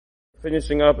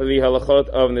finishing up the halachot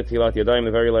of Netilat Yadayim,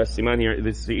 the very last siman here,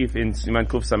 this seif in siman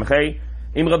kuf samchei.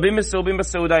 Im rabim mesubim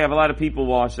b'seuda, you have a lot of people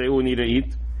wash, they who need to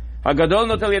eat. Hagadol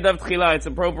notel yadav tchila, it's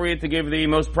appropriate to give the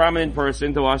most prominent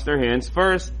person to wash their hands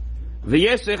first.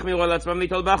 V'yeshech mi'ol atzmam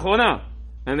nitol b'achona.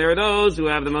 And there are those who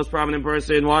have the most prominent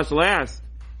person wash last.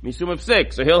 Mishum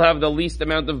hafsek, so he'll have the least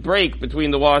amount of break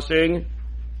between the washing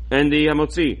and the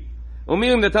hamotzi. But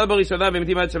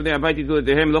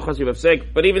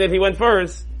even if he went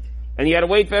first, and he had to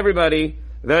wait for everybody,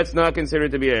 that's not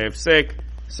considered to be a hafsek.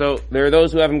 So there are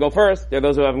those who have him go first, there are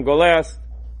those who have him go last.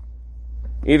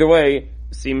 Either way,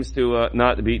 seems to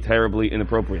not be terribly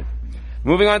inappropriate.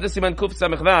 Moving on to Siman Kuf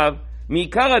Samech Vav,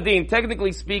 Mikar Adin,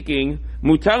 technically speaking,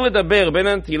 mutar ledaber ben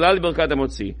netilah leberkat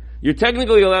hamotzi. You're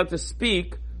technically allowed to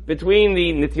speak between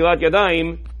the Netilat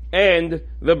Yadayim and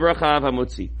the bracha of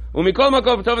hamotzi.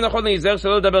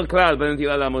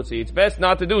 It's best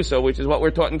not to do so, which is what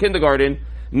we're taught in kindergarten,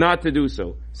 not to do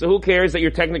so. So who cares that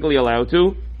you're technically allowed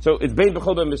to? So it's bein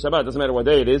b'chol ben b'shabbat, doesn't matter what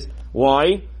day it is.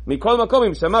 Why? Let's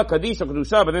say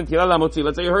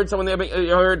you heard someone there, you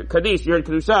heard Kaddish, you heard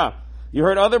Kedusha, you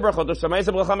heard other brachot,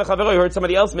 you heard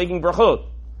somebody else making brachot.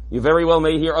 You very well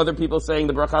may hear other people saying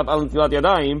the bracha of al Netilat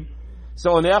Yadayim.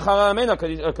 So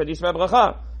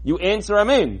you answer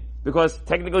amen, because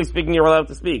technically speaking you're allowed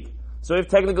to speak. So if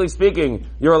technically speaking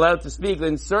you're allowed to speak,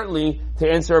 then certainly to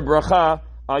answer a bracha,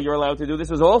 you're allowed to do. This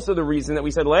was also the reason that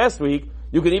we said last week,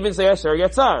 you can even say Asher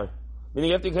Yatzar.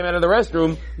 Meaning after you came out of the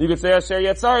restroom, you could say Asher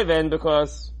Yatzar then,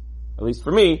 because, at least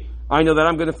for me, I know that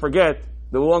I'm going to forget.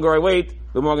 The longer I wait,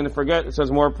 the more I'm going to forget, so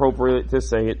it's more appropriate to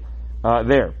say it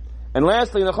there. And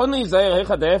lastly, not only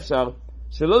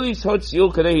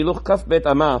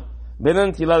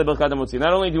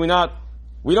do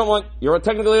we don't want, you're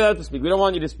technically allowed to speak, we don't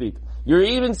want you to speak. You're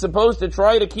even supposed to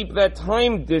try to keep that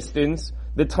time distance,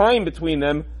 the time between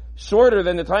them, shorter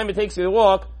than the time it takes you to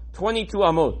walk 22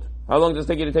 amot. How long does it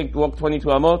take you to walk 22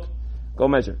 amot? Go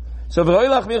measure. So, not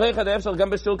only, how are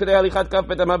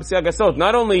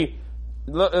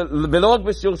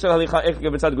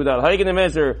you going to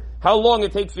measure how long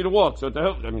it takes you to walk? So,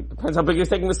 depends how big you're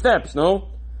taking the steps, no?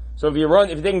 So if you're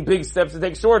taking big steps, it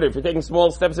takes shorter. If you're taking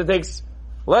small steps, it takes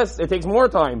less, it takes more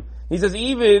time. He says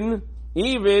even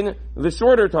the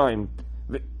shorter time.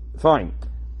 Fine.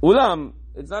 Ulam,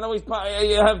 it's not always,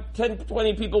 you have 10,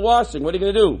 20 people washing, what are you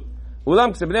going to do?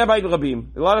 Ulam,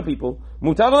 a lot of people.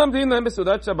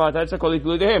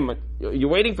 You're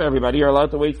waiting for everybody, you're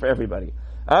allowed to wait for everybody.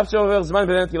 Even if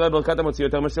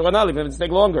it's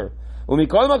take longer.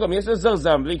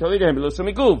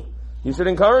 You should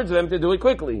encourage them to do it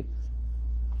quickly.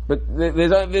 But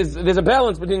there's a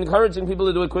balance between encouraging people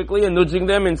to do it quickly and nudging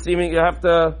them and seeming, you have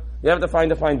to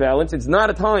find a fine balance. It's not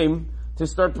a time to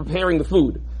start preparing the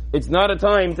food. It's not a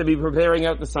time to be preparing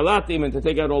out the salatim and to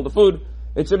take out all the food.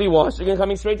 It should be washing and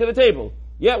coming straight to the table.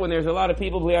 Yeah, when there's a lot of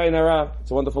people,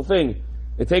 it's a wonderful thing.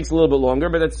 It takes a little bit longer,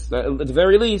 but at the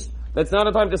very least, that's not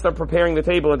a time to start preparing the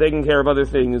table and taking care of other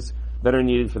things that are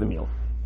needed for the meal.